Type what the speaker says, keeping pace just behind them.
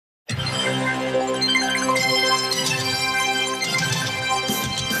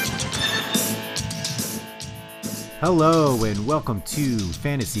Hello and welcome to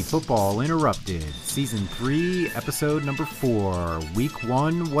Fantasy Football Interrupted, Season 3, Episode number 4, Week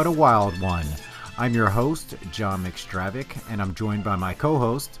 1, What a Wild One. I'm your host, John McStravick, and I'm joined by my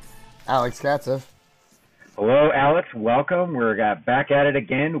co-host, Alex Katzev. Hello, Alex. Welcome. We're back at it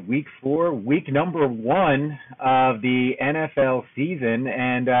again, Week 4, week number 1 of the NFL season.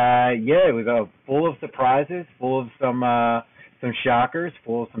 And, it was full of surprises, full of some shockers,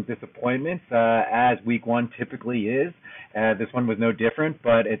 full of some disappointments, as Week 1 typically is. This one was no different,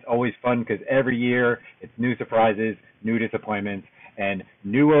 but it's always fun because every year it's new surprises, new disappointments, and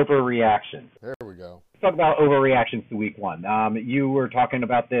new overreactions. There we go. Let's talk about overreactions to Week 1. You were talking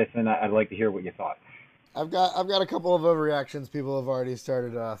about this, and I'd like to hear what you thought. I've got a couple of overreactions people have already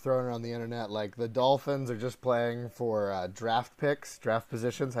started throwing around the internet. Like the Dolphins are just playing for draft picks, draft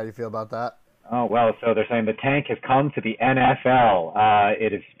positions. How do you feel about that? Oh, well, so they're saying the tank has come to the NFL.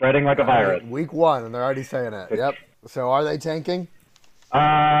 It is spreading like a virus. Week 1, and they're already saying it. Yep. So are they tanking?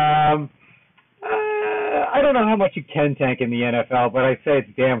 I don't know how much you can tank in the NFL, but I'd say it's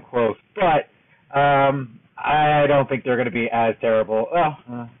damn close. But I don't think they're going to be as terrible. Well,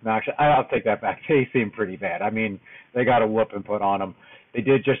 no, actually, I'll take that back. They seem pretty bad. I mean, they got a whooping put on them. They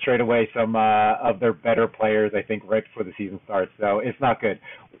did just trade away some of their better players, I think, right before the season starts. So it's not good.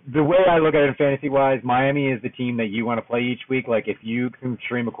 The way I look at it fantasy-wise, Miami is the team that you want to play each week. Like, if you can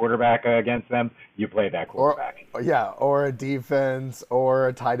stream a quarterback against them, you play that quarterback. Or a defense, or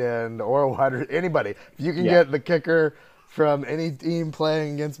a tight end, or a wide receiver, anybody. If you can get the kicker from any team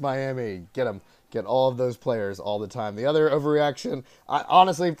playing against Miami, get them. Get all of those players all the time. The other overreaction,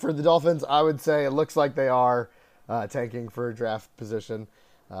 honestly, for the Dolphins, I would say it looks like they are tanking for a draft position.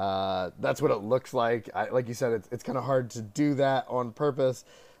 That's what it looks like. Like you said, it's kind of hard to do that on purpose.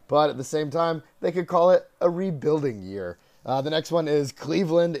 But at the same time, they could call it a rebuilding year. The next one is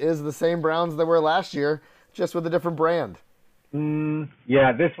Cleveland is the same Browns that were last year, just with a different brand.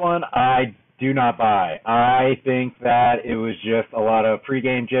 This one I do not buy. I think that it was just a lot of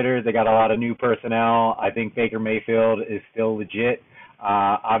pregame jitters. They got a lot of new personnel. I think Baker Mayfield is still legit.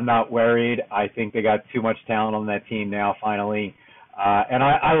 I'm not worried. I think they got too much talent on that team now, finally. And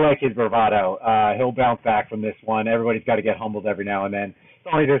I like his bravado. He'll bounce back from this one. Everybody's got to get humbled every now and then. It's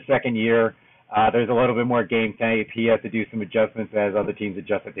only their second year. There's a little bit more game tape. He has to do some adjustments as other teams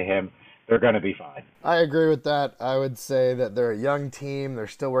adjusted to him. They're going to be fine. I agree with that. I would say that they're a young team. They're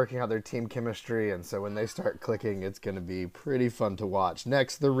still working out their team chemistry, and so when they start clicking, it's going to be pretty fun to watch.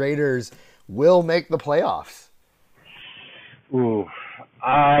 Next, the Raiders will make the playoffs. Ooh,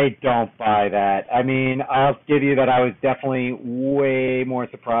 I don't buy that. I mean, I'll give you that I was definitely way more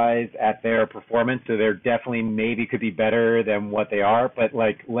surprised at their performance, so they're definitely maybe could be better than what they are, but,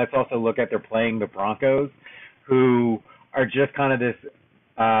 let's also look at they're playing the Broncos, who are just kind of this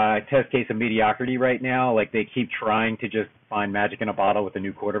test case of mediocrity right now. Like, they keep trying to just find magic in a bottle with a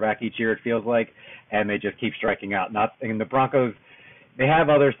new quarterback each year, it feels like, and they just keep striking out. And the Broncos, they have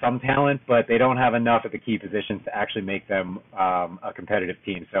some talent, but they don't have enough at the key positions to actually make them a competitive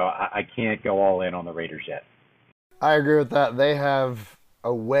team. So I can't go all in on the Raiders yet. I agree with that. They have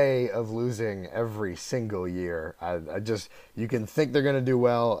a way of losing every single year. You can think they're going to do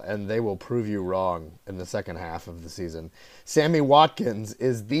well, and they will prove you wrong in the second half of the season. Sammy Watkins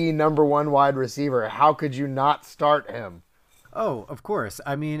is the number 1 wide receiver. How could you not start him? Oh, of course.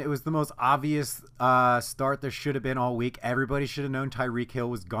 I mean, it was the most obvious start there should have been all week. Everybody should have known Tyreek Hill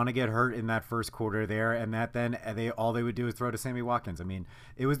was going to get hurt in that first quarter there, and that then all they would do is throw to Sammy Watkins. I mean,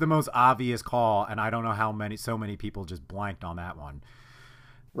 it was the most obvious call, and I don't know how so many people just blanked on that one.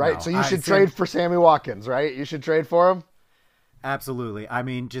 Right, no, so you should trade for Sammy Watkins, right? You should trade for him? Absolutely. I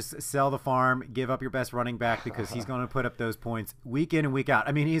mean, just sell the farm, give up your best running back because he's going to put up those points week in and week out.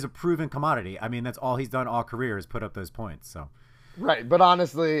 I mean, he's a proven commodity. I mean, that's all he's done all career is put up those points. So, right, but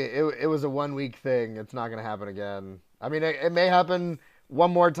honestly, it was a 1 week thing. It's not going to happen again. I mean, it may happen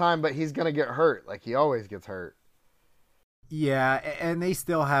one more time, but he's going to get hurt. Like he always gets hurt. Yeah, and they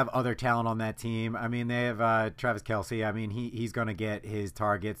still have other talent on that team. I mean, they have Travis Kelce. I mean, he's going to get his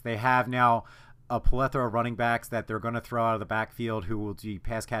targets. They have now a plethora of running backs that they're going to throw out of the backfield who will be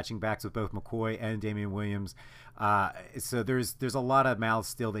pass-catching backs with both McCoy and Damian Williams. So there's a lot of mouths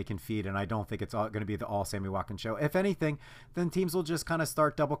still they can feed, and I don't think it's going to be the all Sammy Watkins show. If anything, then teams will just kind of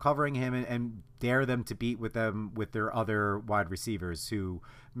start double covering him and dare them to beat with their other wide receivers who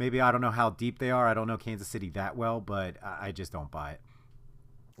maybe I don't know how deep they are. I don't know Kansas City that well, but I just don't buy it.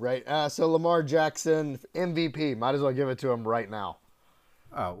 Right. So Lamar Jackson, MVP. Might as well give it to him right now.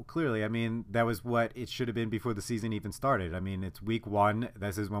 Oh, clearly. I mean, that was what it should have been before the season even started. I mean, it's week one.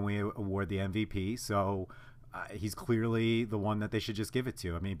 This is when we award the MVP. So he's clearly the one that they should just give it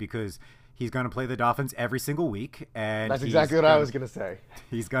to. I mean, because he's going to play the Dolphins every single week. And that's exactly what I was going to say.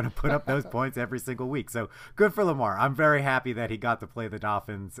 He's going to put up those points every single week. So good for Lamar. I'm very happy that he got to play the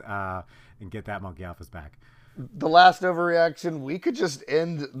Dolphins and get that monkey off his back. The last overreaction, we could just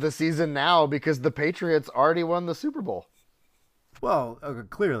end the season now because the Patriots already won the Super Bowl. Well,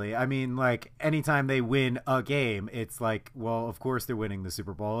 clearly, I mean, like, anytime they win a game, it's like, well, of course they're winning the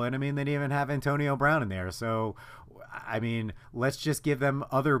Super Bowl. And I mean, they didn't even have Antonio Brown in there. So, I mean, let's just give them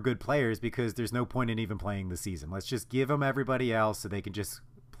other good players because there's no point in even playing the season. Let's just give them everybody else so they can just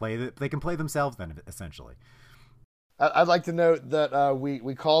they can play themselves then, essentially. I'd like to note that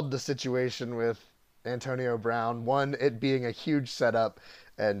we called the situation with Antonio Brown, one, it being a huge setup,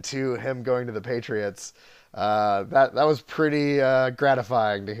 and two, him going to the Patriots. That was pretty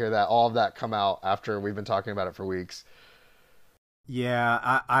gratifying to hear that all of that come out after we've been talking about it for weeks.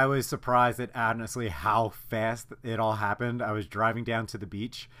 Yeah, I was surprised at honestly how fast it all happened. I was driving down to the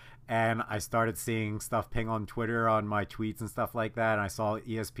beach and I started seeing stuff ping on Twitter on my tweets and stuff like that. And I saw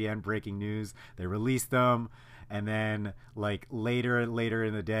ESPN breaking news. They released them. And then like later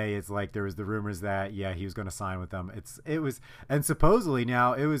in the day, it's like there was the rumors that, yeah, he was going to sign with them. And supposedly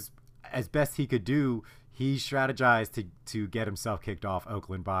now it was as best he could do. He strategized to get himself kicked off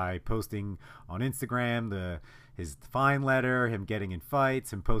Oakland by posting on Instagram his fine letter, him getting in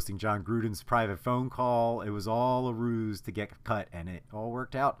fights, him posting John Gruden's private phone call. It was all a ruse to get cut, and it all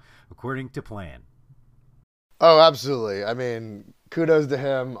worked out according to plan. Oh, absolutely. I mean, kudos to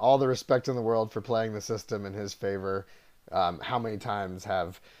him. All the respect in the world for playing the system in his favor. How many times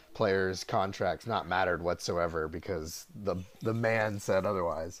have players' contracts not mattered whatsoever because the man said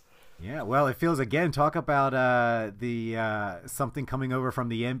otherwise? Yeah, well, it feels, again, talk about something coming over from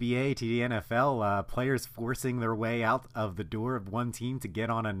the NBA to the NFL, players forcing their way out of the door of one team to get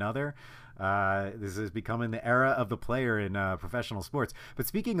on another. This is becoming the era of the player in professional sports. But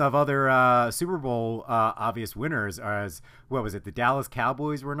speaking of other Super Bowl obvious winners, the Dallas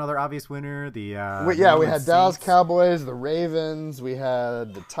Cowboys were another obvious winner. We had Dallas Cowboys, the Ravens, we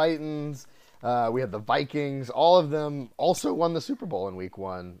had the Titans. We had the Vikings. All of them also won the Super Bowl in week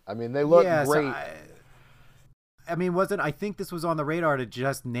one. I mean, they look great. I think this was on the radar to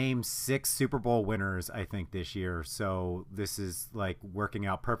just name 6 Super Bowl winners, I think, this year. So this is like working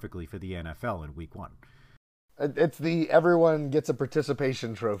out perfectly for the NFL in week one. It's the everyone gets a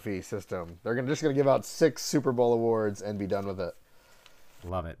participation trophy system. They're just going to give out 6 Super Bowl awards and be done with it.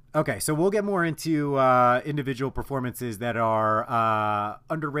 Love it. Okay, so we'll get more into individual performances that are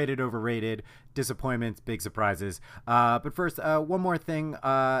underrated, overrated, disappointments, big surprises. But first, one more thing.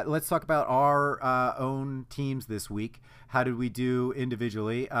 Let's talk about our own teams this week. How did we do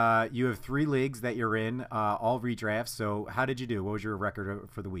individually? You have 3 leagues that you're in, all redrafts. So how did you do? What was your record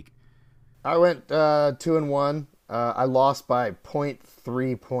for the week? I went 2-1. I lost by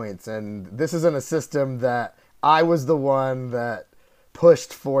 0.3 points. And this is in a system that I was the one that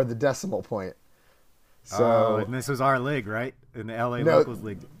pushed for the decimal point. So and this was our league, right? In the LA Locals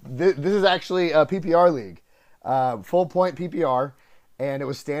League. This is actually a PPR league, full point PPR, and it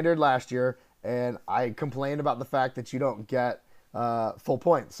was standard last year. And I complained about the fact that you don't get full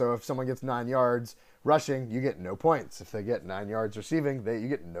points. So if someone gets 9 yards rushing, you get no points. If they get 9 yards receiving, you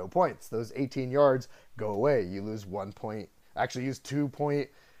get no points. Those 18 yards go away. You lose 1 point. Actually, use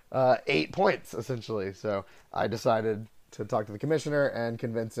 2.8 points essentially. So I decided to talk to the commissioner and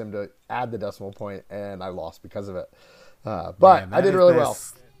convince him to add the decimal point, and I lost because of it. But I did really well.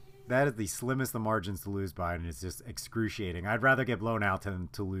 That is the slimmest of margins to lose by, and it's just excruciating. I'd rather get blown out than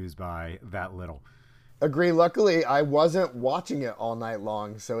to lose by that little. Agree. Luckily, I wasn't watching it all night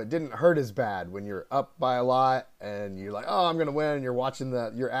long, so it didn't hurt as bad when you're up by a lot and you're like, oh, I'm going to win, and you're watching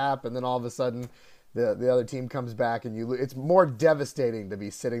your app, and then all of a sudden the other team comes back and you lose. It's more devastating to be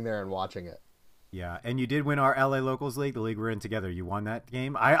sitting there and watching it. Yeah, and you did win our LA Locals League, the league we're in together. You won that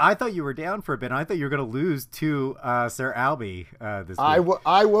game. I thought you were down for a bit. I thought you were going to lose to Sir Albie this week.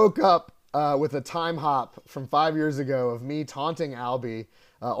 I woke up with a time hop from 5 years ago of me taunting Albie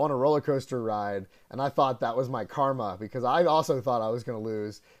on a roller coaster ride, and I thought that was my karma because I also thought I was going to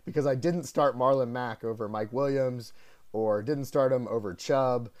lose because I didn't start Marlon Mack over Mike Williams or didn't start him over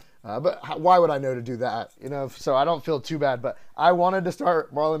Chubb. But why would I know to do that? So I don't feel too bad. But I wanted to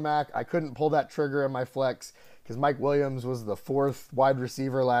start Marlon Mack. I couldn't pull that trigger in my flex because Mike Williams was the 4th wide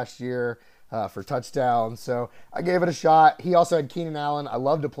receiver last year for touchdowns. So I gave it a shot. He also had Keenan Allen. I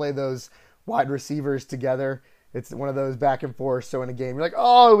love to play those wide receivers together. It's one of those back and forth. So in a game, you're like,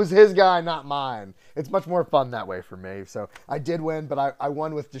 oh, it was his guy, not mine. It's much more fun that way for me. So I did win, but I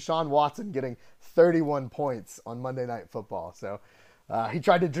won with Deshaun Watson getting 31 points on Monday Night Football. So he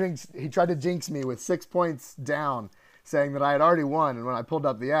tried to jinx me with 6 points down, saying that I had already won. And when I pulled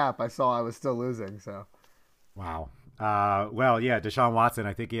up the app, I saw I was still losing. So, wow. Well, yeah, Deshaun Watson,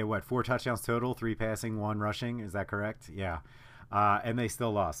 I think he had 4 touchdowns total, 3 passing, 1 rushing. Is that correct? Yeah. And they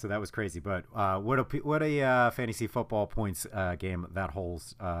still lost, so that was crazy. But what a fantasy football points game that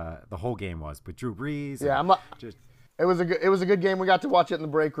the whole game was. But Drew Brees, it was a good game. We got to watch it in the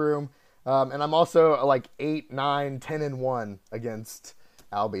break room, and I'm also like 8, 9, 10-1 against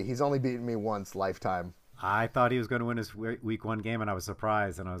Albie. He's only beaten me once lifetime. I thought he was going to win his week 1 game, and I was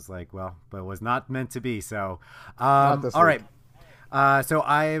surprised, and I was like, well, but it was not meant to be. So, all right. So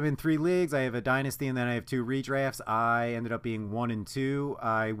I am in 3 leagues. I have a dynasty, and then I have 2 redrafts. I ended up being 1 and 2.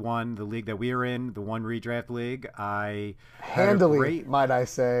 I won the league that we are in, the 1 redraft league. I handily, might I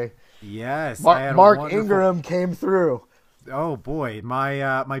say? Yes. Mark Ingram came through. Oh boy,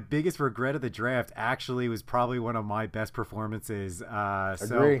 my biggest regret of the draft actually was probably one of my best performances.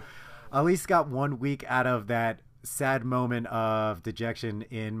 Agree. So at least got 1 week out of that sad moment of dejection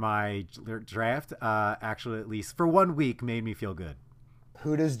in my draft. Actually, at least for 1 week, made me feel good.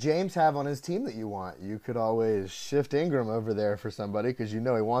 Who does James have on his team that you want? You could always shift Ingram over there for somebody because you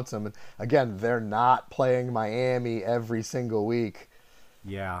know he wants him. And again, they're not playing Miami every single week.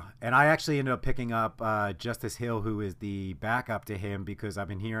 Yeah, and I actually ended up picking up Justice Hill, who is the backup to him, because I've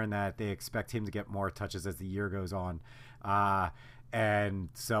been hearing that they expect him to get more touches as the year goes on. And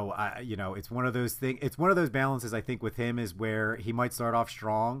so, it's one of those things. It's one of those balances, I think, with him is where he might start off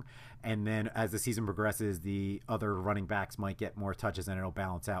strong, and then as the season progresses, the other running backs might get more touches, and it'll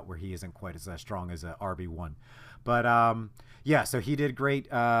balance out where he isn't quite as strong as a RB1. But yeah, so he did great.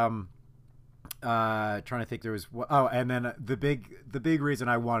 Trying to think, there was and then the big reason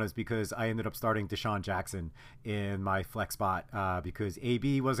I won is because I ended up starting Deshaun Jackson in my flex spot because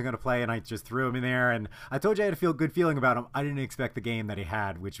AB wasn't going to play, and I just threw him in there, and I told you I had a good feeling about him. I didn't expect the game that he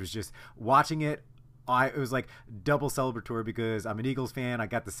had, which was just watching it. It was like double celebratory because I'm an Eagles fan. I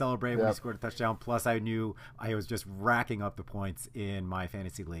got to celebrate when he scored a touchdown. Plus, I knew I was just racking up the points in my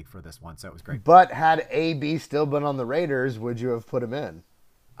fantasy league for this one, so it was great. But had AB still been on the Raiders, would you have put him in?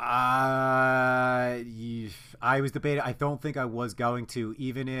 I was debating. I don't think I was going to,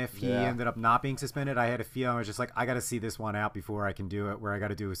 even if he ended up not being suspended. I had a feeling I was just like, I got to see this one out before I can do it, where I got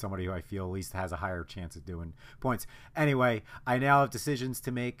to do with somebody who I feel at least has a higher chance of doing points. Anyway, I now have decisions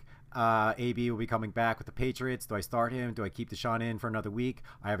to make. AB will be coming back with the Patriots. Do I start him? Do I keep Deshaun in for another week?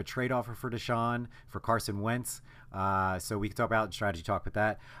 I have a trade offer for Deshaun for Carson Wentz. So we can talk about strategy talk with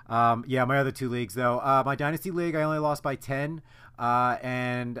that. My other 2 leagues, though. My Dynasty League, I only lost by 10.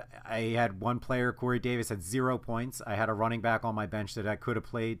 And I had one player, Corey Davis, had 0 points. I had a running back on my bench that I could have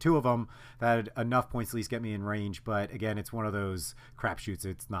played. 2 of them that had enough points to at least get me in range. But again, it's one of those crapshoots.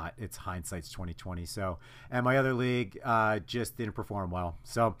 It's hindsight's 2020. So, and my other league just didn't perform well.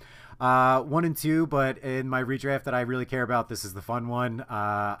 So 1 and 2, but in my redraft that I really care about, this is the fun one.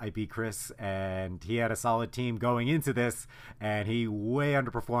 I beat Chris, and he had a solid team going into this, and he way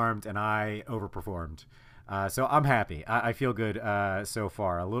underperformed, and I overperformed. So I'm happy. I feel good so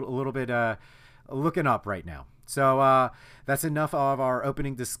far. A little bit looking up right now. So that's enough of our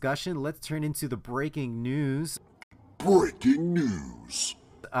opening discussion. Let's turn into the breaking news. Breaking news.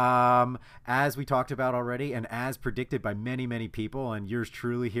 As we talked about already, and as predicted by many people, and yours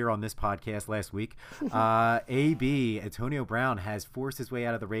truly here on this podcast last week, AB, Antonio Brown, has forced his way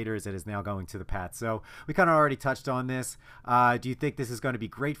out of the Raiders and is now going to the Pats. So we kind of already touched on this. Do you think this is going to be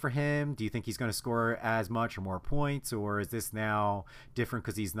great for him? Do you think he's going to score as much or more points, or is this now different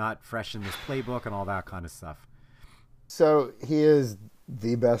because he's not fresh in this playbook and all that kind of stuff? So he is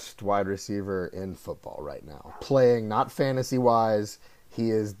the best wide receiver in football right now. Playing not fantasy-wise, he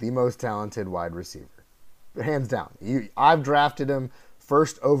is the most talented wide receiver, hands down. I've drafted him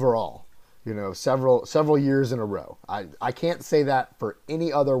first overall, several years in a row. I can't say that for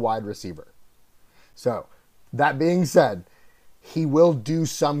any other wide receiver. So, that being said, he will do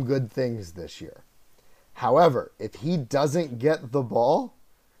some good things this year. However, if he doesn't get the ball,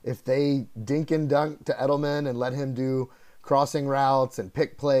 if they dink and dunk to Edelman and let him do crossing routes and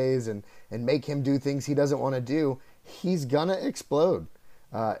pick plays and make him do things he doesn't want to do, he's gonna explode.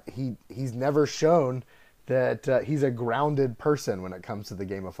 He's never shown that he's a grounded person when it comes to the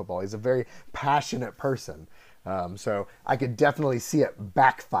game of football. He's a very passionate person. So I could definitely see it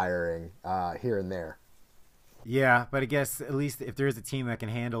backfiring here and there. Yeah, but I guess at least if there's a team that can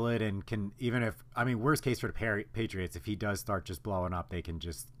handle it and can, even if, worst case for the Patriots, if he does start just blowing up, they can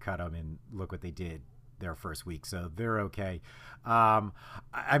just cut him and look what they did their first week, so they're okay.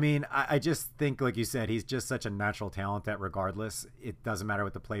 I mean, I just think, like you said, he's just such a natural talent that regardless, it doesn't matter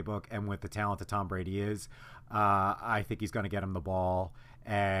what the playbook and with the talent that Tom Brady is. I think he's going to get him the ball,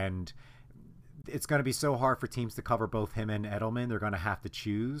 and it's going to be so hard for teams to cover both him and Edelman. They're going to have to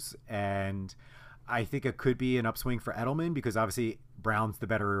choose, and I think it could be an upswing for Edelman because obviously Brown's the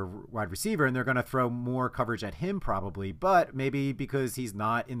better wide receiver and they're going to throw more coverage at him probably, but maybe because he's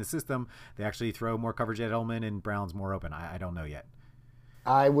not in the system, they actually throw more coverage at Edelman and Brown's more open. I don't know yet.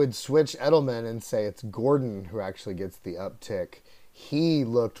 I would switch Edelman and say it's Gordon who actually gets the uptick. He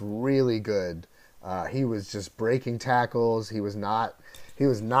looked really good. He was just breaking tackles. He was not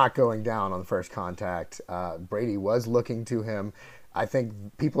going down on first contact. Brady was looking to him. I think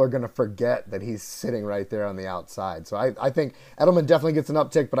people are going to forget that he's sitting right there on the outside. So I think Edelman definitely gets an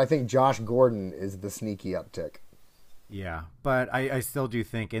uptick, but I think Josh Gordon is the sneaky uptick. Yeah, but I still do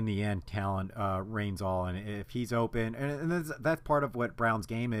think in the end talent reigns all, and if he's open, and that's part of what Brown's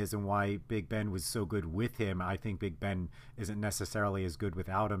game is and why Big Ben was so good with him. I think Big Ben isn't necessarily as good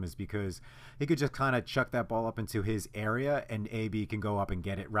without him is because he could just kind of chuck that ball up into his area and AB can go up and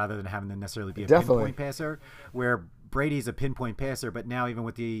get it rather than having to necessarily be a pinpoint passer where Brady's a pinpoint passer, but now even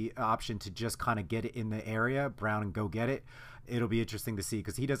with the option to just kind of get it in the area, Brown and go get it, it'll be interesting to see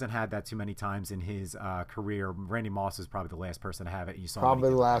because he doesn't have that too many times in his career. Randy Moss is probably the last person to have it. You saw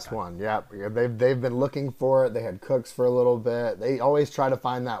probably the last one. Yeah, they've been looking for it. They had Cooks for a little bit. They always try to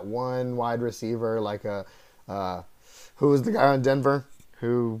find that one wide receiver, like who was the guy on Denver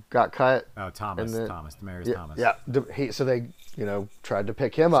who got cut? Oh, Demaryius Thomas. Yeah, so they tried to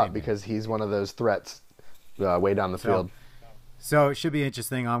pick him up because he's one of those threats way down the field. So it should be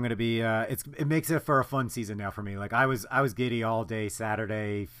interesting. I'm gonna be. It makes it for a fun season now for me. Like I was giddy all day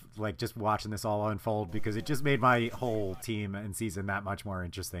Saturday, like just watching this all unfold because it just made my whole team and season that much more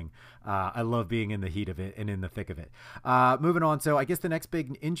interesting. I love being in the heat of it and in the thick of it. Moving on. So I guess the next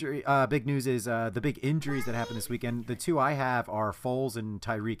big news is the big injuries that happened this weekend. The two I have are Foles and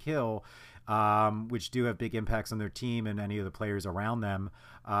Tyreek Hill. Which do have big impacts on their team and any of the players around them.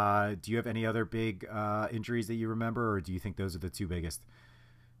 Do you have any other big injuries that you remember, or do you think those are the two biggest?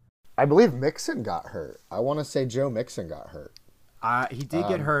 I believe Mixon got hurt. I want to say Joe Mixon got hurt. He did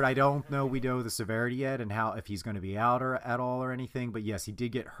get hurt. I don't know. We know the severity yet and if he's going to be out or at all or anything. But yes, he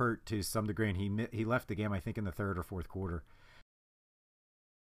did get hurt to some degree, and he left the game I think in the third or fourth quarter.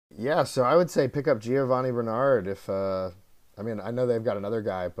 Yeah, so I would say pick up Giovanni Bernard. I know they've got another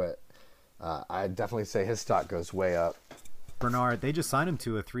guy, but I'd definitely say his stock goes way up. Bernard, they just signed him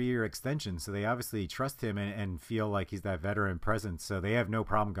to a 3-year extension, so they obviously trust him and feel like he's that veteran presence, so they have no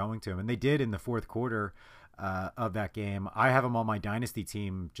problem going to him. And they did in the fourth quarter of that game. I have him on my dynasty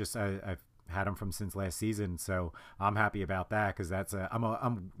team. I've had him from since last season, so I'm happy about that because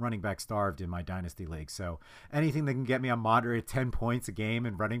I'm running back starved in my dynasty league. So anything that can get me a moderate 10 points a game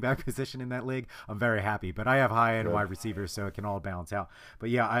in running back position in that league, I'm very happy. But I have high end wide receivers, so it can all balance out. But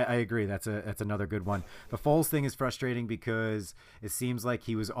yeah, I agree. That's another good one. The Foles thing is frustrating because it seems like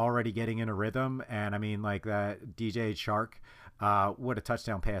he was already getting in a rhythm, and I mean like that DJ Chark. What a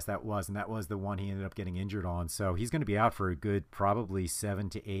touchdown pass that was, and that was the one he ended up getting injured on. So he's going to be out for a good probably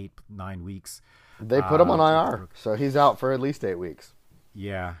 7 to 8, 9 weeks. They put him on IR, so he's out for at least 8 weeks.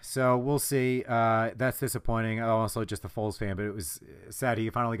 Yeah, so we'll see. That's disappointing. I'm also just a Foles fan, but it was sad he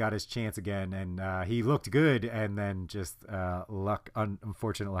finally got his chance again, and he looked good, and then just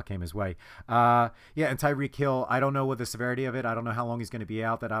unfortunate luck came his way. And Tyreek Hill, I don't know what the severity of it. I don't know how long he's going to be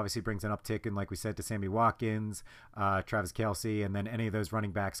out. That obviously brings an uptick in, like we said, to Sammy Watkins, Travis Kelce, and then any of those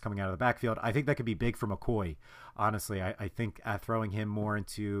running backs coming out of the backfield. I think that could be big for McCoy. Honestly, I think throwing him more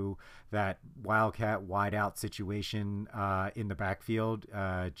into that wildcat wide out situation in the backfield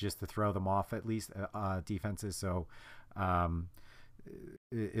just to throw them off at least defenses. So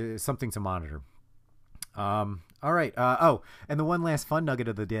it's something to monitor. All right. And the one last fun nugget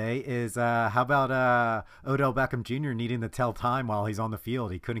of the day is how about Odell Beckham Jr. needing to tell time while he's on the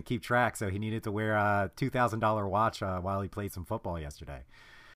field? He couldn't keep track, so he needed to wear a $2,000 watch while he played some football yesterday.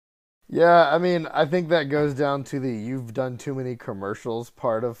 Yeah, I mean, I think that goes down to the you've done too many commercials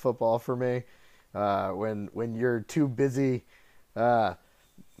part of football for me. When you're too busy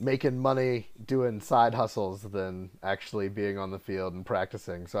making money doing side hustles than actually being on the field and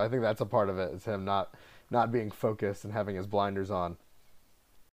practicing. So I think that's a part of it, is him not being focused and having his blinders on.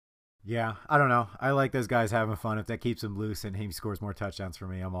 Yeah, I don't know. I like those guys having fun. If that keeps him loose and he scores more touchdowns for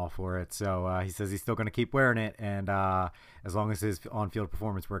me, I'm all for it. So he says he's still going to keep wearing it, and as long as his on-field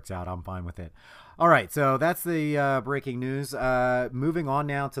performance works out, I'm fine with it. All right, so that's the breaking news. Moving on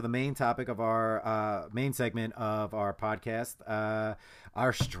now to the main topic of our main segment of our podcast,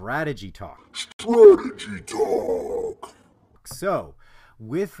 our strategy talk. Strategy talk. So,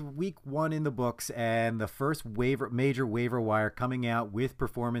 with week 1 in the books and the first major waiver wire coming out with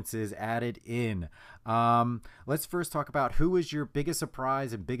performances added in, let's first talk about who was your biggest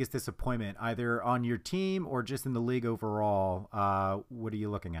surprise and biggest disappointment, either on your team or just in the league overall. What are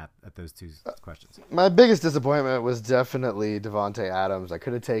you looking at those two questions? My biggest disappointment was definitely Devontae Adams. I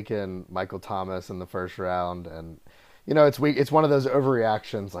could have taken Michael Thomas in the first round, and it's weak. It's one of those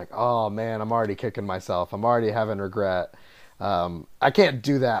overreactions, like, oh man, I'm already kicking myself. I'm already having regret. I can't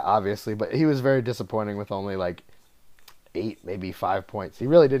do that, obviously, but he was very disappointing with only like 8, maybe 5 points. He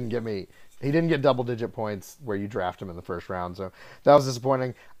really didn't he didn't get double-digit points where you draft him in the first round, so that was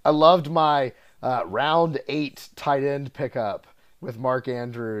disappointing. I loved my round 8 tight end pickup with Mark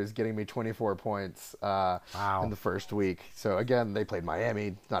Andrews getting me 24 points in the first week. So again, they played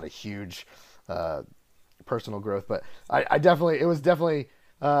Miami, not a huge personal growth, but it was definitely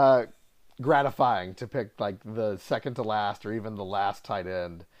gratifying to pick like the second to last or even the last tight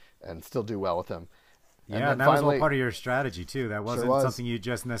end and still do well with him. Yeah, and that was all part of your strategy too. That wasn't something you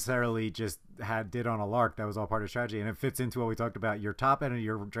just necessarily did on a lark. That was all part of strategy, and it fits into what we talked about. Your top end of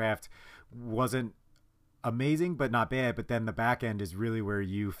your draft wasn't amazing, but not bad. But then the back end is really where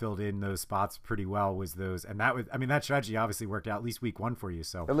you filled in those spots pretty well. That strategy obviously worked out at least week 1 for you.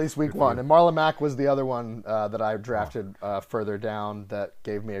 So at least week 1, and Marlon Mack was the other one that I drafted further down that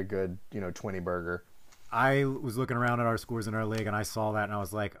gave me a good 20 burger. I was looking around at our scores in our league, and I saw that, and I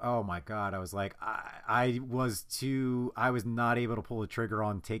was like, "Oh my god!" I was like, I was not able to pull the trigger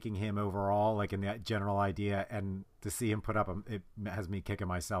on taking him overall, like in the general idea, and to see him put up, it has me kicking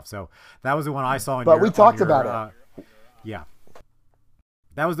myself. So that was the one I saw. But we talked about it. Yeah,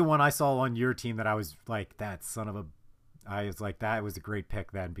 that was the one I saw on your team that I was like, "That son of a." I was like, that was a great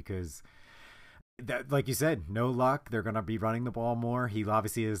pick then, because that, like you said, no luck. They're going to be running the ball more. He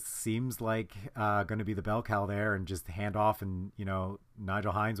obviously seems like going to be the bell cow there and just hand off, and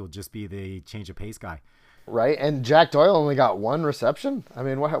Nigel Hines will just be the change of pace guy. Right, and Jack Doyle only got 1 reception. I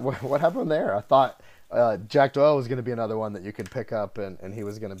mean, what happened there? I thought Jack Doyle was going to be another one that you could pick up, and he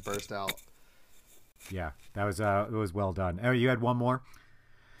was going to burst out. Yeah, that was it was well done. Oh, you had one more?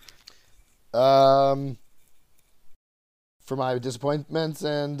 For my disappointments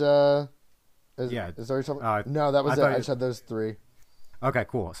and is there something? No, that was it. I just had those 3. Okay,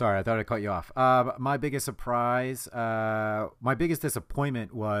 cool. Sorry, I thought I cut you off. My biggest surprise, my biggest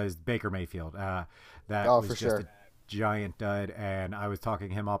disappointment was Baker Mayfield. That was for just sure. a giant dud, and I was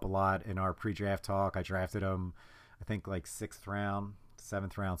talking him up a lot in our pre-draft talk. I drafted him, I think, like 6th round,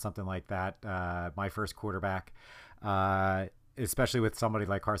 7th round, something like that. My first quarterback, especially with somebody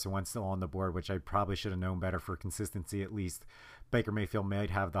like Carson Wentz still on the board, which I probably should have known better for consistency at least. Baker Mayfield might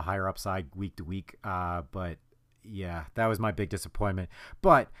have the higher upside week to week, but yeah, that was my big disappointment.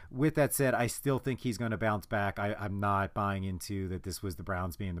 But with that said, I still think he's going to bounce back. I'm not buying into that this was the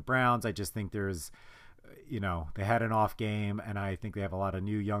Browns being the Browns. I just think there's, they had an off game, and I think they have a lot of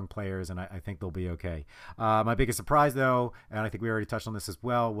new young players, and I think they'll be okay. My biggest surprise, though, and I think we already touched on this as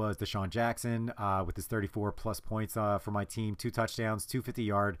well, was Deshaun Jackson with his 34-plus points for my team, 2 touchdowns, 2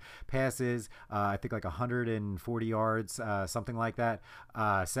 50-yard passes, I think like 140 yards, something like that,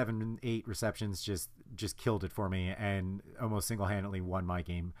 7-8 receptions, just killed it for me and almost single-handedly won my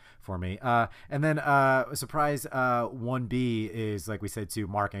game for me. And then surprise 1B is, like we said, too,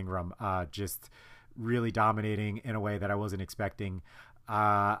 Mark Ingram, just really dominating in a way that I wasn't expecting.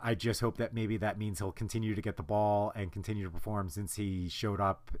 I just hope that maybe that means he'll continue to get the ball and continue to perform since he showed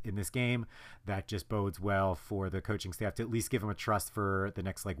up in this game. That just bodes well for the coaching staff to at least give him a trust for the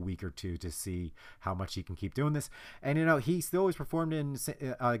next week or 2 to see how much he can keep doing this. And, he still always performed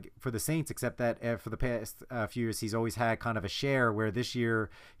for the Saints, except that for the past few years, he's always had kind of a share where this year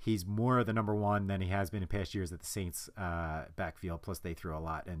he's more of the number 1 than he has been in past years at the Saints backfield. Plus they threw a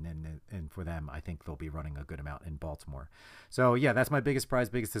lot. And for them, I think they'll be running a good amount in Baltimore. So yeah, that's my biggest surprise,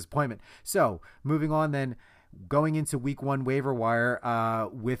 biggest disappointment. So moving on then, going into week 1 waiver wire,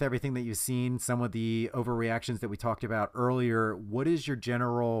 with everything that you've seen, some of the overreactions that we talked about earlier, what is your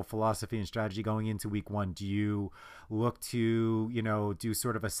general philosophy and strategy going into week 1? Do you look to, do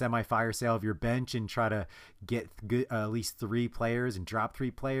sort of a semi-fire sale of your bench and try to get at least 3 players and drop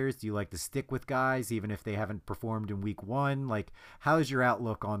 3 players? Do you like to stick with guys even if they haven't performed in week 1? How is your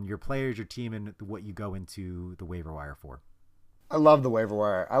outlook on your players, your team, and what you go into the waiver wire for? I love the waiver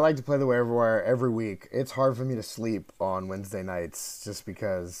wire. I like to play the waiver wire every week. It's hard for me to sleep on Wednesday nights just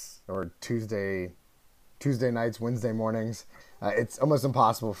because, or Tuesday nights, Wednesday mornings. It's almost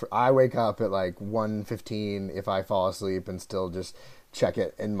impossible. I wake up at like 1:15 if I fall asleep and still just check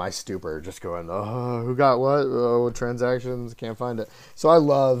it in my stupor, just going, oh, who got what? Oh, transactions, can't find it. So I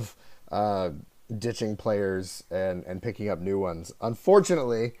love ditching players and picking up new ones.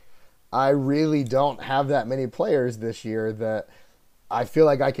 Unfortunately, I really don't have that many players this year that I feel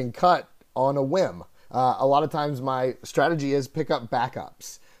like I can cut on a whim. A lot of times my strategy is pick up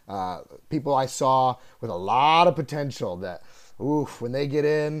backups. People I saw with a lot of potential that, when they get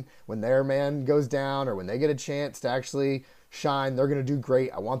in, when their man goes down, or when they get a chance to actually shine, they're going to do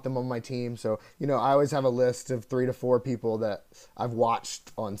great. I want them on my team. So, I always have a list of 3 to 4 people that I've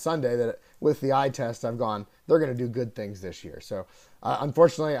watched on Sunday that with the eye test, I've gone, they're going to do good things this year. So,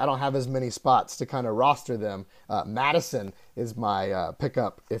 unfortunately, I don't have as many spots to kind of roster them. Madison is my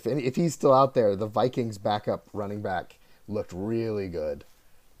pickup. If he's still out there, the Vikings backup running back looked really good.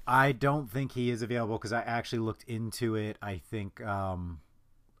 I don't think he is available because I actually looked into it. I think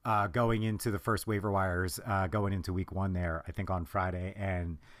going into the first waiver wires, going into week 1 there, I think on Friday,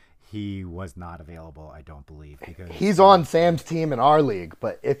 and he was not available, I don't believe. Because he's on Sam's team in our league,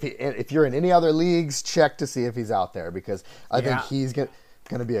 but if you're in any other leagues, check to see if he's out there because I think he's going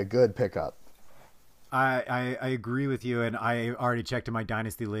to be a good pickup. I agree with you, and I already checked in my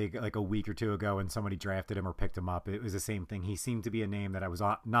Dynasty League like a week or 2 ago, and somebody drafted him or picked him up. It was the same thing. He seemed to be a name that I was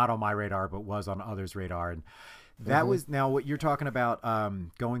not on my radar, but was on others' radar, and that was now what you're talking about,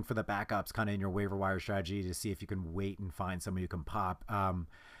 going for the backups kind of in your waiver wire strategy to see if you can wait and find somebody you can pop.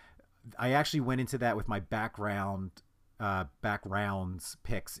 I actually went into that with my back rounds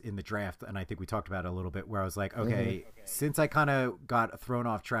picks in the draft, and I think we talked about it a little bit, where I was like, okay, since I kind of got thrown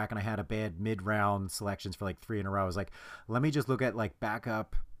off track and I had a bad mid-round selections for like 3 in a row, I was like, let me just look at like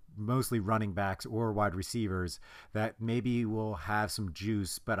backup, mostly running backs or wide receivers that maybe will have some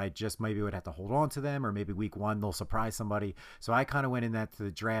juice, but I just maybe would have to hold on to them, or maybe week 1 they'll surprise somebody. So I kind of went in that to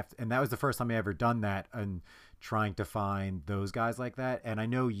the draft, and that was the first time I ever done that, and trying to find those guys like that. And I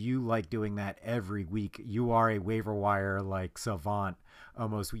know you like doing that every week. You are a waiver wire like savant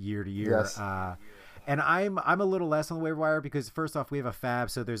almost year to year. Yes. And I'm a little less on the waiver wire because first off, we have a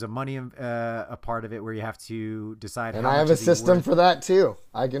fab, so there's a money a part of it where you have to decide. And I have a system for that too.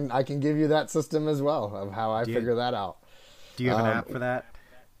 I can give you that system as well of how I figure that out. Do you have an app for that?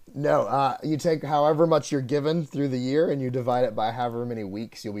 No. You take however much you're given through the year and you divide it by however many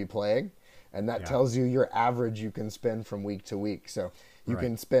weeks you'll be playing. And that tells you your average you can spend from week to week. So you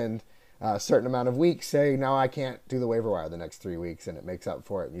can spend a certain amount of weeks. Say, now I can't do the waiver wire the next 3 weeks, and it makes up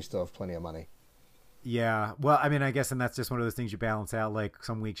for it, and you still have plenty of money. Yeah. Well, I mean, I guess, and that's just one of those things you balance out. Like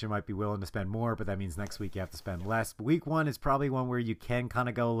some weeks you might be willing to spend more, but that means next week you have to spend less. But week 1 is probably one where you can kind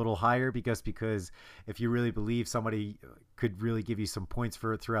of go a little higher because if you really believe somebody could really give you some points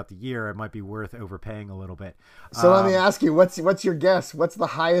for it throughout the year, it might be worth overpaying a little bit. So let me ask you, what's your guess? What's the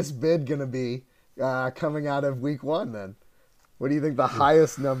highest bid going to be coming out of week 1 then? What do you think the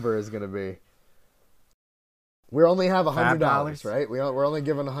highest number is going to be? We only have $100, right? We're only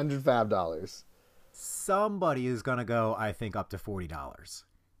given $100 fab dollars. Somebody is going to go, I think, up to $40.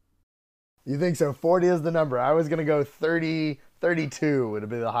 You think so? 40 is the number. I was going to go 30, 32 would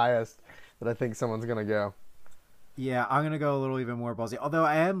be the highest that I think someone's going to go. Yeah, I'm going to go a little even more ballsy. Although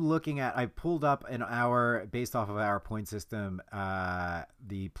I pulled up based off of our point system,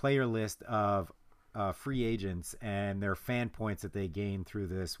 the player list of free agents and their fan points that they gained through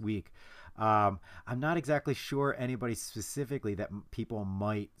this week. I'm not exactly sure anybody specifically that people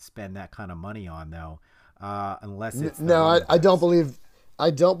might spend that kind of money on, though, unless it's I don't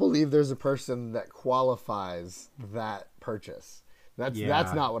believe there's a person that qualifies that purchase. That's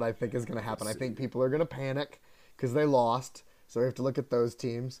not what I think is going to happen. I think people are going to panic because they lost, so we have to look at those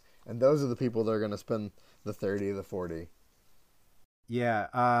teams, and those are the people that are going to spend the 30, the 40.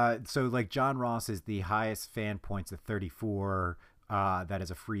 Yeah. So like John Ross is the highest fan points at 34. That is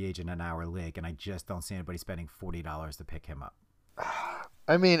a free agent in our league, and I just don't see anybody spending $40 to pick him up.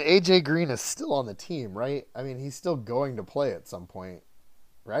 I mean, AJ Green is still on the team, right? I mean, he's still going to play at some point,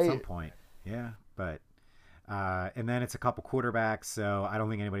 right? At some point, yeah. But and then it's a couple quarterbacks, so I don't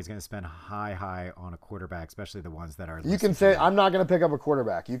think anybody's going to spend high on a quarterback, especially the ones that are. You can say I'm not going to pick up a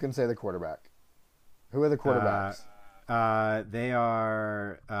quarterback. You can say the quarterback. Who are the quarterbacks? They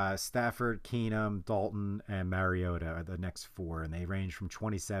are Stafford, Keenum, Dalton, and Mariota are the next 4, and they range from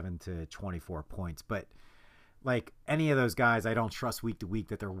 27 to 24 points. But like any of those guys, I don't trust week to week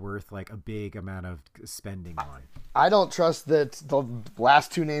that they're worth like a big amount of spending on. I don't trust that the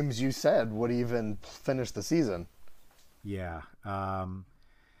last 2 names you said would even finish the season. Yeah.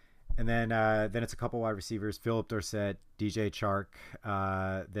 And then it's a couple wide receivers: Philip Dorsett, DJ Chark,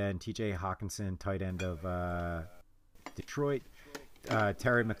 then T.J. Hawkinson, tight end of Detroit,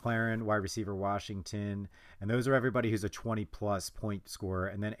 Terry McLaurin, wide receiver Washington, and those are everybody who's a 20-plus point scorer.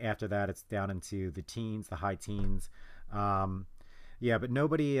 And then after that, it's down into the teens, the high teens. Yeah, but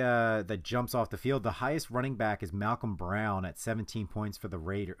nobody that jumps off the field. The highest running back is Malcolm Brown at 17 points for the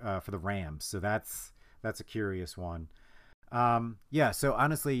Rams. So that's a curious one. Yeah, so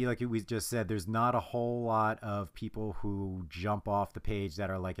honestly, like we just said, there's not a whole lot of people who jump off the page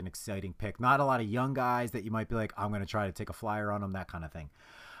that are like an exciting pick. Not a lot of young guys that you might be like, I'm going to try to take a flyer on them, that kind of thing.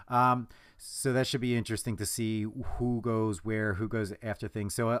 So that should be interesting to see who goes where, who goes after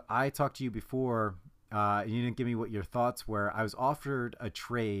things. So I talked to you before. You didn't give me what your thoughts were. I was offered a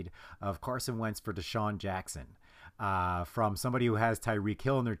trade of Carson Wentz for Deshaun Jackson from somebody who has Tyreek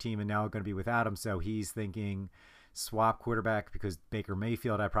Hill in their team and now going to be without him. So he's thinking swap quarterback because Baker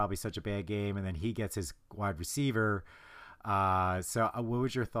Mayfield had probably such a bad game, and then he gets his wide receiver. So what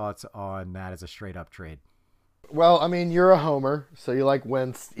was your thoughts on that as a straight up trade? Well, I mean, you're a homer, so you like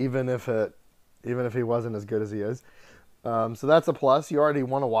Wentz even if he wasn't as good as he is. So that's a plus. You already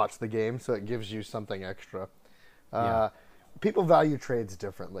want to watch the game, so it gives you something extra. Yeah. People value trades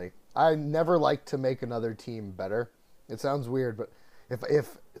differently. I never like to make another team better. It sounds weird, but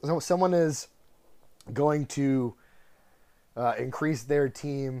if someone is going to increase their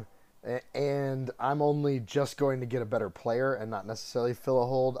team and I'm only just going to get a better player and not necessarily fill a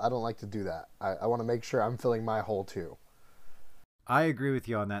hole, I don't like to do that. I want to make sure I'm filling my hole too. I agree with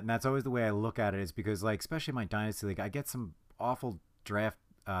you on that, and that's always the way I look at it, is because, like, especially in my Dynasty League, I get some awful draft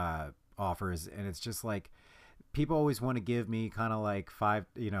offers, and it's just like people always want to give me kind of like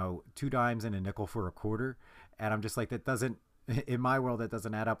two dimes and a nickel for a quarter, and I'm just like, that doesn't, in my world, that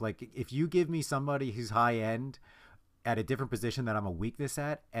doesn't add up. Like, if you give me somebody who's high end at a different position that I'm a weakness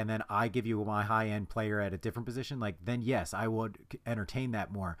at, and then I give you my high end player at a different position, like, then yes, I would entertain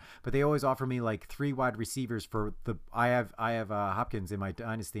that more. But they always offer me like 3 wide receivers for I have Hopkins in my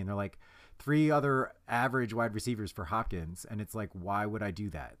Dynasty, and they're like 3 other average wide receivers for Hopkins, and it's like, why would I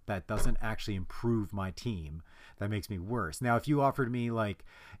do that? That doesn't actually improve my team. That makes me worse. Now, if you offered me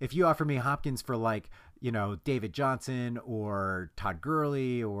Hopkins for like, David Johnson or Todd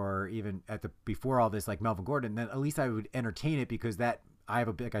Gurley, or even before all this, like Melvin Gordon, then at least I would entertain it, because that I have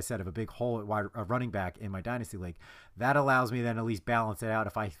a big hole at running back in my Dynasty League. That allows me then at least balance it out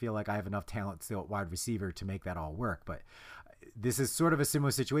if I feel like I have enough talent still at wide receiver to make that all work. But this is sort of a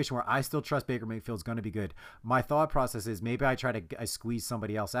similar situation where I still trust Baker Mayfield's going to be good. My thought process is maybe I squeeze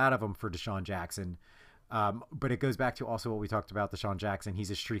somebody else out of him for Deshaun Jackson. But it goes back to also what we talked about, Deshaun Jackson.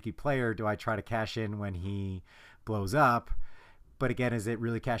 He's a streaky player. Do I try to cash in when he blows up? But again, is it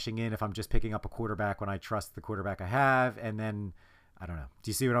really cashing in if I'm just picking up a quarterback when I trust the quarterback I have? And then, I don't know. Do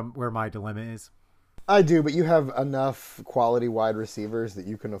you see where my dilemma is? I do, but you have enough quality wide receivers that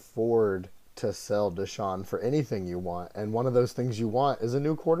you can afford to sell Deshaun for anything you want. And one of those things you want is a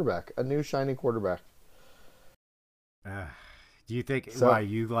new quarterback, a new shiny quarterback. Do you think why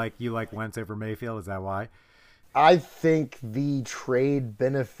you like Wentz over Mayfield? Is that why? I think the trade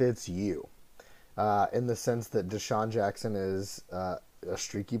benefits you in the sense that Deshaun Jackson is a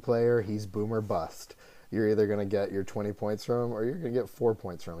streaky player. He's boom or bust. You're either going to get your 20 points from him or you're going to get 4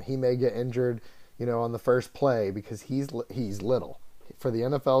 points from him. He may get injured, on the first play because he's little. For the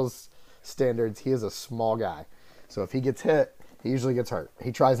NFL's standards, he is a small guy. So if he gets hit, he usually gets hurt.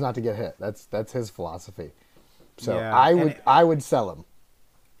 He tries not to get hit. That's his philosophy. So yeah, I would sell him.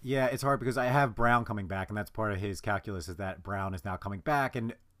 Yeah, it's hard because I have Brown coming back, and that's part of his calculus, is that Brown is now coming back,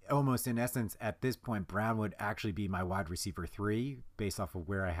 and almost in essence at this point, Brown would actually be my wide receiver 3 based off of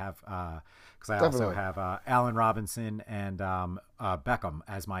where I have, because I also have Allen Robinson and Beckham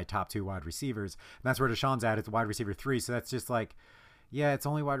as my top 2 wide receivers, and that's where Deshaun's at. It's wide receiver 3, so that's just like, yeah, it's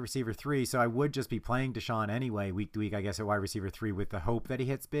only wide receiver 3, so I would just be playing Deshaun anyway week to week, I guess, at wide receiver 3 with the hope that he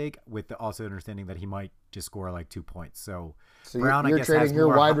hits big, with the also understanding that he might just score like 2 points. So Brown, you're I guess, trading your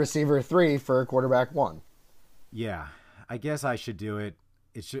wide receiver 3 for a quarterback 1. Yeah, I guess I should do it.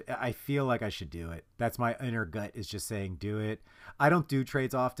 I feel like I should do it. That's my inner gut is just saying do it. I don't do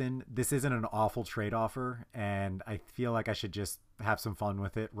trades often. This isn't an awful trade offer, and I feel like I should just have some fun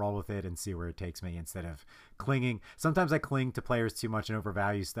with it, roll with it, and see where it takes me instead of clinging. Sometimes I cling to players too much and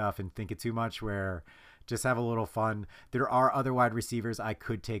overvalue stuff and think it too much, where just have a little fun. There are other wide receivers I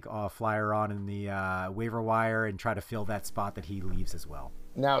could take a flyer on in the waiver wire and try to fill that spot that he leaves as well.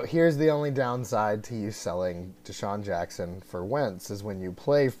 Now, here's the only downside to you selling Deshaun Jackson for Wentz is when you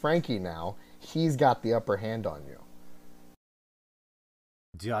play Frankie now, he's got the upper hand on you.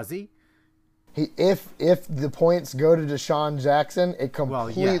 Does he? If the points go to Deshaun Jackson, it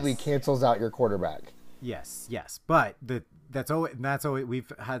completely yes. cancels out your quarterback. Yes, but that's always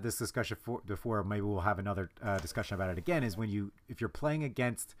we've had this discussion before. Maybe we'll have another discussion about it again. Is if you're playing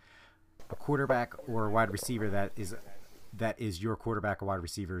against a quarterback or a wide receiver that is your quarterback or wide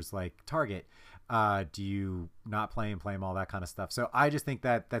receiver's like target, do you not play him, all that kind of stuff? So I just think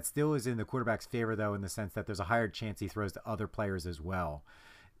that still is in the quarterback's favor, though, in the sense that there's a higher chance he throws to other players as well,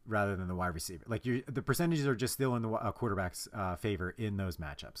 rather than the wide receiver. Like the percentages are just still in the quarterback's favor in those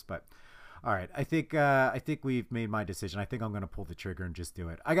matchups. But all right, I think we've made my decision. I think I'm going to pull the trigger and just do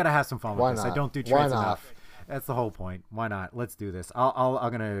it. I got to have some fun with this. I don't do trades enough. That's the whole point. Why not? Let's do this. I'm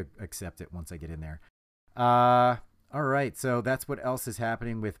going to accept it once I get in there. All right, so that's what else is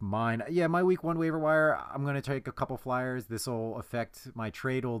happening with mine. Yeah, my week 1 waiver wire, I'm going to take a couple flyers. This will affect my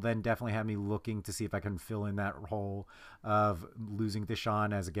trade. Will then definitely have me looking to see if I can fill in that hole of losing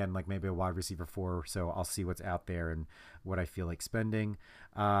Deshaun as, again, like maybe a wide receiver 4. So I'll see what's out there and what I feel like spending.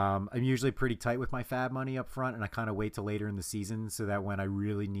 I'm usually pretty tight with my fab money up front, and I kind of wait till later in the season so that when I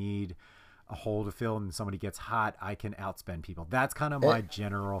really need a hole to fill and somebody gets hot, I can outspend people. That's kind of my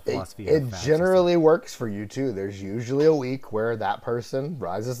general philosophy. It generally works for you too. There's usually a week where that person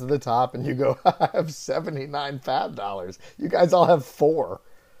rises to the top and you go, I have 79 fab dollars. You guys all have 4.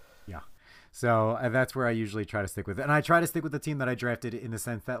 Yeah. So that's where I usually try to stick with it. And I try to stick with the team that I drafted in the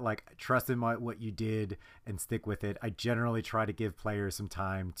sense that, like, trust in what you did and stick with it. I generally try to give players some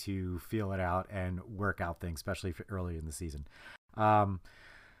time to feel it out and work out things, especially for early in the season.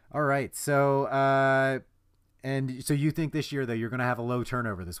 All right, so so you think this year, though, you're going to have a low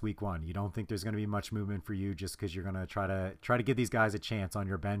turnover this week 1. You don't think there's going to be much movement for you just because you're going to try to give these guys a chance on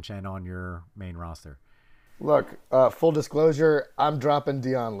your bench and on your main roster. Look, full disclosure, I'm dropping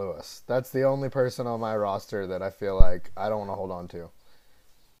Dion Lewis. That's the only person on my roster that I feel like I don't want to hold on to.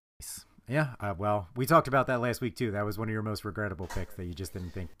 Yeah, well, we talked about that last week, too. That was one of your most regrettable picks that you just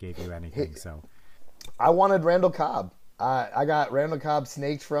didn't think gave you anything. So I wanted Randall Cobb. I got Randall Cobb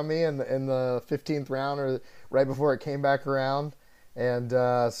snaked from me in the 15th round, or right before it came back around. And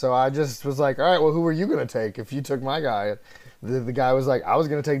so I just was like, all right, well, who were you going to take if you took my guy? The guy was like, I was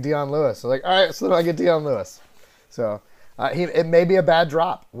going to take Dion Lewis. I was like, all right, so then I get Dion Lewis. So it may be a bad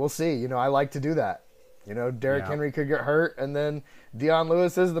drop. We'll see. I like to do that. Derrick Henry could get hurt, and then Dion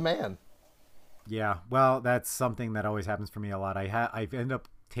Lewis is the man. Yeah, well, that's something that always happens for me a lot. I end up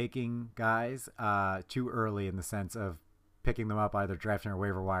taking guys too early in the sense of picking them up, either drafting or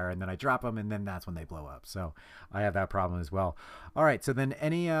waiver wire, and then I drop them, and then that's when they blow up. So I have that problem as well. All right, so then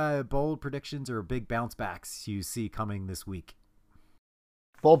any bold predictions or big bounce backs you see coming this week?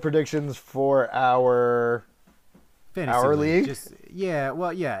 Bold predictions for our fantasy league?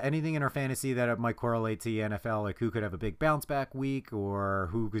 Anything in our fantasy that might correlate to the NFL, like who could have a big bounce back week, or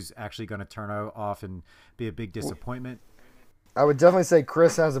who is actually going to turn off and be a big disappointment. I would definitely say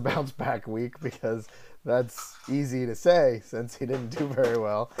Chris has a bounce back week because that's easy to say since he didn't do very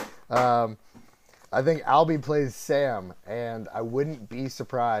well. I think Albie plays Sam, and I wouldn't be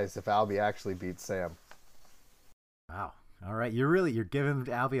surprised if Albie actually beats Sam. Wow. All right. You're giving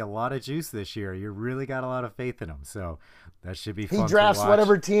Albie a lot of juice this year. You really got a lot of faith in him. So that should be fun. He drafts to watch.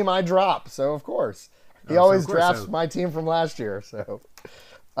 whatever team I drop. So of course he always drafts my team from last year. So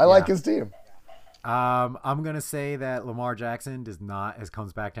I like his team. I'm gonna say that Lamar Jackson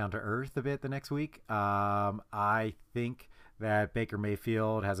comes back down to earth a bit the next week. I think that Baker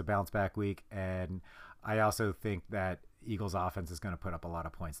Mayfield has a bounce back week, and I also think that Eagles offense is going to put up a lot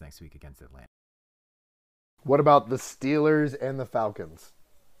of points next week against Atlanta. What about the Steelers and the Falcons?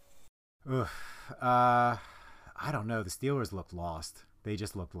 I don't know. The Steelers look lost. They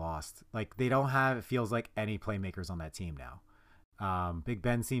just look lost. Like they don't have, it feels like, any playmakers on that team now. Big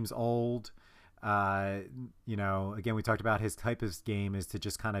Ben seems old. Again, we talked about his type of game is to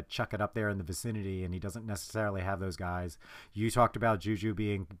just kind of chuck it up there in the vicinity, and he doesn't necessarily have those guys. You talked about Juju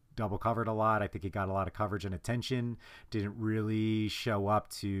being double covered a lot. I think he got a lot of coverage and attention. Didn't really show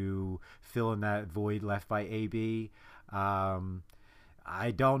up to fill in that void left by AB.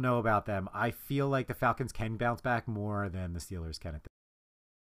 I don't know about them. I feel like the Falcons can bounce back more than the Steelers can at this.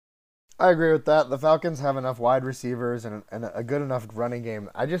 I agree with that. The Falcons have enough wide receivers and a good enough running game.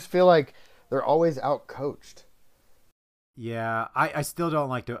 I just feel like they're always out-coached. Yeah, I still don't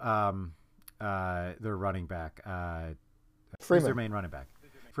like their running back. Freeman. Their main running back.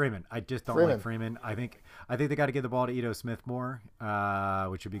 Freeman. I just don't like Freeman. I think they got to give the ball to Ito Smith more,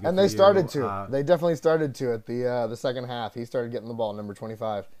 which would be good. And they started to. They definitely started to at the second half. He started getting the ball, number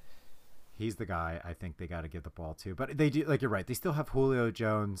 25. He's the guy I think they got to give the ball to. But they do, like, you're right. They still have Julio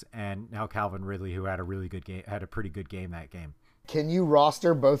Jones and now Calvin Ridley, who had a really good game, had a pretty good game that game. Can you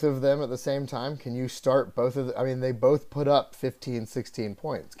roster both of them at the same time? Can you start both of them? I mean, they both put up 15, 16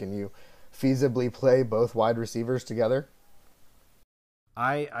 points. Can you feasibly play both wide receivers together?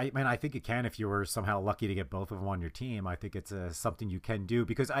 I mean, I think it can if you were somehow lucky to get both of them on your team. I think it's something you can do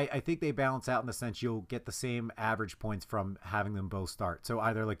because I think they balance out in the sense you'll get the same average points from having them both start. So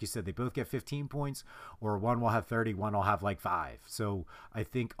either, like you said, they both get 15 points, or one will have 30, one will have like 5. So I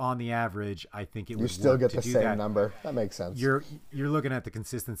think on the average, I think it would still work get to the do same that. number. That makes sense. You're looking at the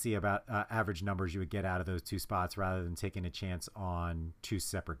consistency about average numbers you would get out of those two spots rather than taking a chance on two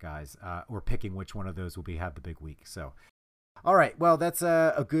separate guys or picking which one of those will have the big week. So. All right, well, that's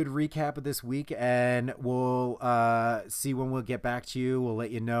a good recap of this week, and we'll see when we'll get back to you. We'll let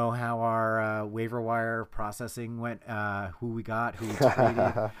you know how our waiver wire processing went, who we got, who we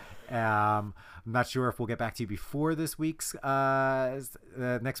traded. I'm not sure if we'll get back to you before this week's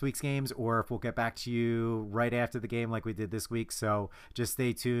next week's games, or if we'll get back to you right after the game like we did this week. So just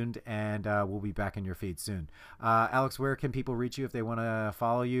stay tuned, and we'll be back in your feed soon. Alex, where can people reach you if they want to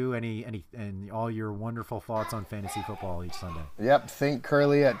follow you? And all your wonderful thoughts on fantasy football each Sunday. Yep, Think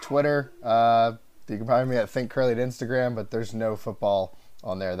Curly at Twitter. You can find me at Think Curly at Instagram, but there's no football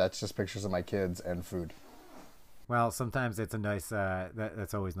on there. That's just pictures of my kids and food. Well, sometimes it's a nice.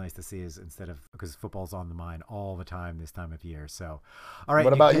 That's always nice to see, is instead of because football's on the mind all the time this time of year. So, all right.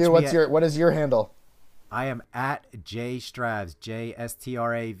 What about you? What is your handle? I am at J Stravs,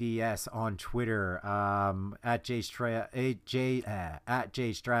 JSTRAVS on Twitter. At J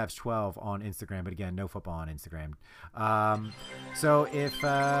Stravs 12 on Instagram, but again, no football on Instagram. So if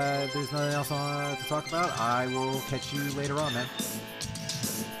there's nothing else to talk about, I will catch you later on, man.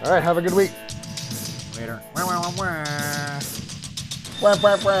 All right. Have a good week. Later. Wah,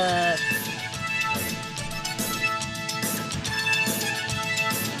 wah, wah.